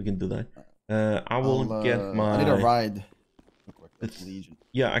 Yeah, we can do that. I will I'll, get my. I need a ride. Real quick, It's- that's Legion.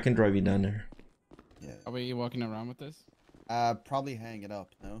 Yeah, I can drive you down there. Yeah. Are we walking around with this? Probably hang it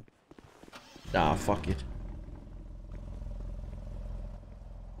up. No. Nah, fuck it.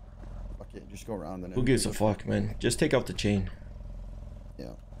 Fuck it, just go around and. Who gives a fuck, man? Just take off the chain.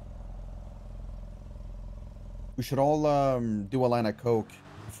 Yeah. We should all do a line of coke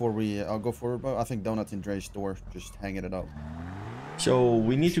before we. I'll go forward, but I think donuts in Dre's store. Just hanging it up. So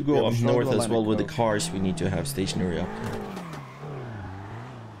we need to go Yeah, we up should all north do a as line of well with the coke. cars. We need to have stationary up there.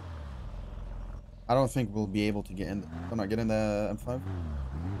 I don't think we'll be able to get in. Can I get in the M5?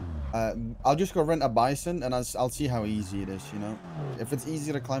 I'll just go rent a bison, and I'll see how easy it is. You know, if it's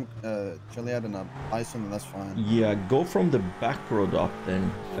easy to climb Chiliad in a bison, then that's fine. Yeah, go from the back road up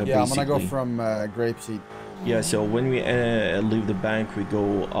then. Yeah, I'm gonna go basically. from Grapeseed. Yeah, so when we leave the bank, we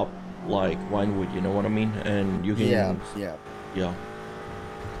go up like Winewood. You know what I mean? And you can. Yeah. Yeah.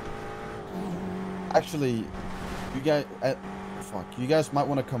 Actually, you guys, you guys might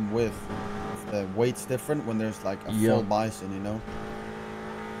want to come with. The weight's different when there's like a full bison, you know.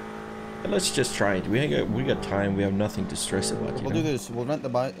 Let's just try it. We got time. We have nothing to stress about. We'll do this. We'll rent the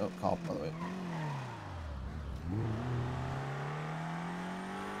bison. Oh, cop, by the way.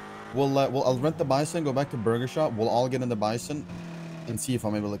 I'll rent the bison. Go back to Burger Shop. We'll all get in the bison, and see if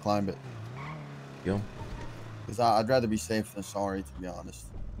I'm able to climb it. Yeah. Because I'd rather be safe than sorry, to be honest.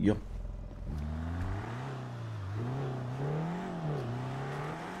 Yep.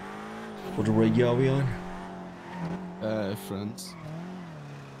 What radio are we on? Friends.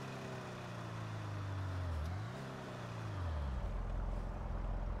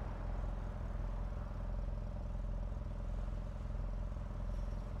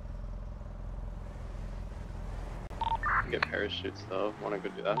 Get parachutes though. Want to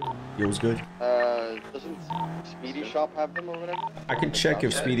go do that? It was good. Doesn't Speedy Shop have them or whatever? I can check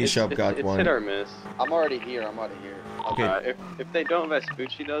if Speedy Shop got it's one. hit or miss. I'm already here. Okay. If they don't,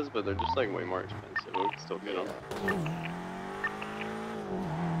 Vespucci does, but they're just like way more expensive. We can still get them.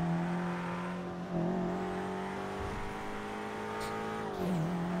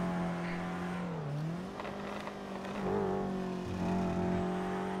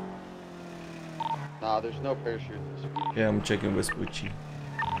 Nah, there's no parachute. Yeah, I'm checking Vespucci.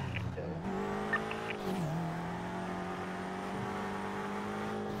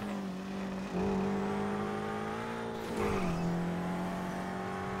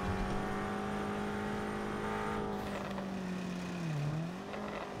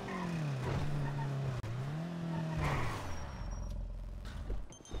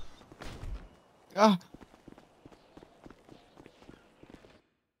 Ah.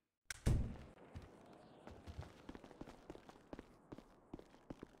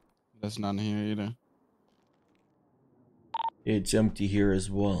 There's none here either. It's empty here as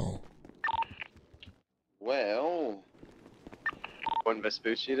well. Well, One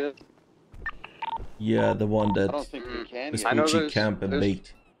Vespucci did. Yeah, the one that I don't think we can. I know Vespucci there's- camp and there's-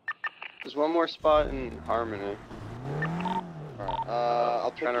 bait. There's one more spot in Harmony. Alright, I'll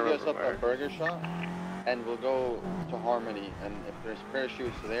pick you trying to guys up remember at Burger Shop, and we'll go to Harmony. And if there's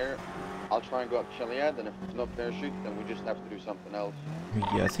parachutes there, I'll try and go up Chiliad. And if there's no parachute, then we just have to do something else.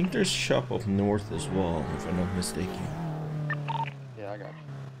 Yeah, I think there's shop up north as well, if I'm not mistaken. Yeah, I got you.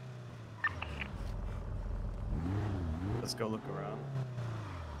 Let's go look around.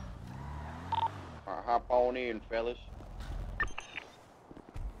 Alright, hop on in, fellas.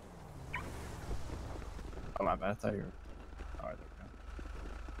 Oh my bad. I thought you were. Alright,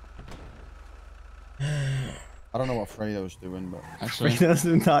 I don't know what Fredo's doing, but Actually, does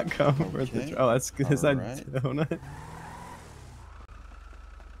not come for the. Okay. Oh, that's good. Is that Alright. donut?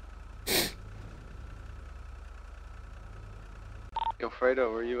 Yo,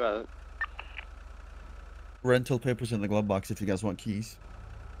 Fredo, where you at? rental papers in the glove box if you guys want keys.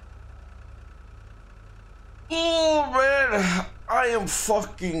 Oh man, I am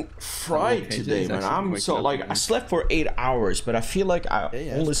fucking fried KJ today, is man. actually I'm waking so up like again. I slept for 8 hours, but I feel like I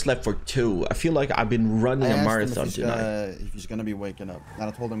only slept for 2. I feel like I've been running I a asked marathon him if tonight. if he's gonna be waking up, and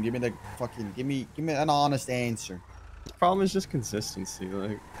I told him, give me the fucking, give me an honest answer. The problem is just consistency.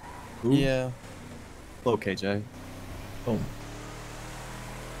 Like, Yeah. hello, KJ. Oh.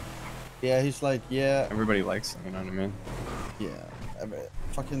 Yeah, he's like, yeah. Everybody likes him, you know what I mean? Yeah.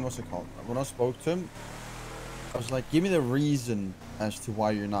 Fucking, what's it called? When I spoke to him, I was like, give me the reason as to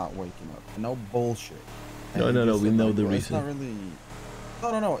why you're not waking up. No bullshit. And he No, just we said, know like, the well, it's not reason.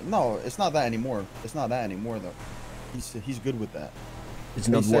 really. No, it's not that anymore. It's not that anymore though. He's good with that. It's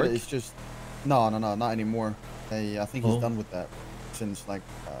He not said work? It's just no, not anymore. I think he's Oh. done with that since like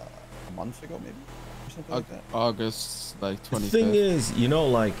a month ago maybe or something like that. August like The 25th. thing is, you know,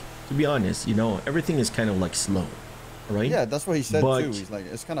 like to be honest, you know, everything is kind of like slow, right? Yeah, that's what he said But- too. He's like,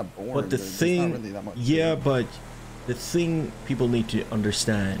 it's kind of boring. But the there's thing, not really that much. yeah, but the thing people need to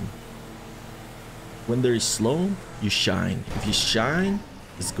understand, when there is slow, you shine. If you shine,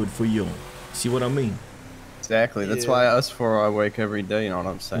 it's good for you. See what I mean? Exactly. That's why us four I wake every day. You know what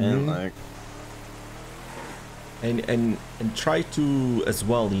I'm saying? Mhm. Like, And try to as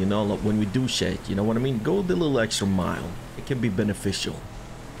well, you know, like when we do shit, you know what I mean? Go the little extra mile. It can be beneficial.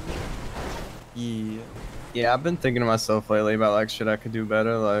 Yeah. yeah, I've been thinking to myself lately about like shit I could do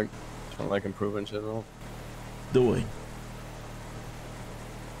better, like trying to like improve in general. Do it.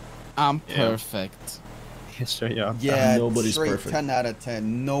 I'm Yeah. perfect. Straight up. Yeah, Nobody's straight perfect. 10 out of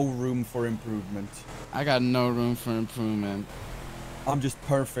 10. No room for improvement. I got no room for improvement. I'm just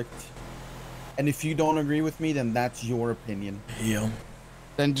perfect. And if you don't agree with me, then that's your opinion. Yeah.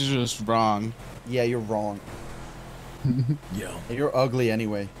 Then you're just wrong. Yeah, you're wrong. Yeah. You're ugly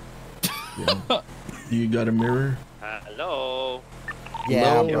anyway. Yeah. Do you got a mirror? Hello.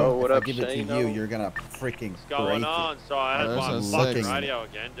 Yeah, Hello? bro. Yo, what if up, I give it to Shano? you, you're gonna freaking What's going on? So I had my There's a fucking six. radio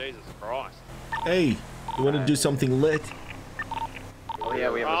again. Jesus Christ. Hey, you want to do something lit? Oh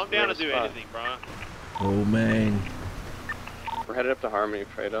yeah, we have. I'm down to do anything, bro. Oh man. We're headed up to Harmony,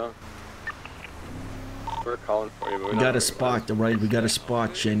 Fredo. We're calling for you, but We got a spot, alright? We got a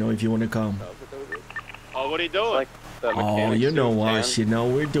spot, Shano, if you want to come. Oh, what are you doing? Like the Oh, mechanics you know do us, you know,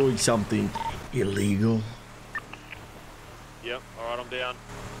 we're doing something illegal. Yep. All right, I'm down.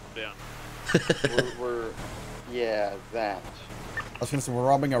 I'm down. Yeah, that. I was gonna say we're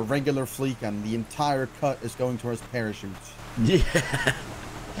robbing a regular fleek and the entire cut is going towards parachutes. Yeah.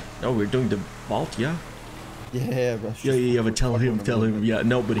 No, we're doing the vault, yeah? Yeah, bro. Yeah, but tell him, yeah.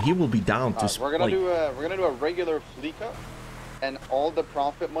 No, but he will be down to We're gonna like, do a regular fleek up, and all the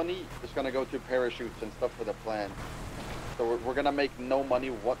profit money is gonna go to parachutes and stuff for the plan. So we're gonna make no money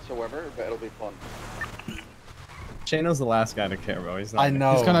whatsoever, but it'll be fun. Shano's the last guy to care, bro. He's not. I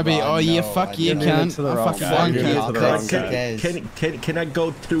know. It's gonna be, bro, oh I yeah, know, fuck I you, know. cunt. to the I wrong fucking guy. want You're you. to the wrong guy. can I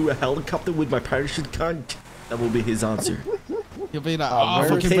go through a helicopter with my parachute, cunt? That will be his answer. You'll be like, Oh, oh, where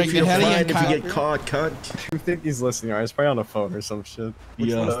fucking Okay, break if the you're heli fine and if you cunt. get caught, cunt. You think he's listening? Alright, he's probably on the phone or some shit.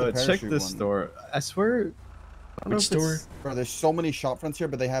 Yeah. one's the Check parachute this one? store. I swear. I don't know Which if it's- store? Bro, there's so many shop fronts here,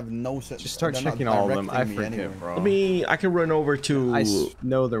 but they have no set. Just start they're not checking all of them. I directing me forget, anywhere. bro. I mean, I can run over to I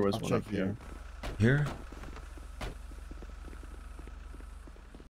know there was I'll one check up here. here. here.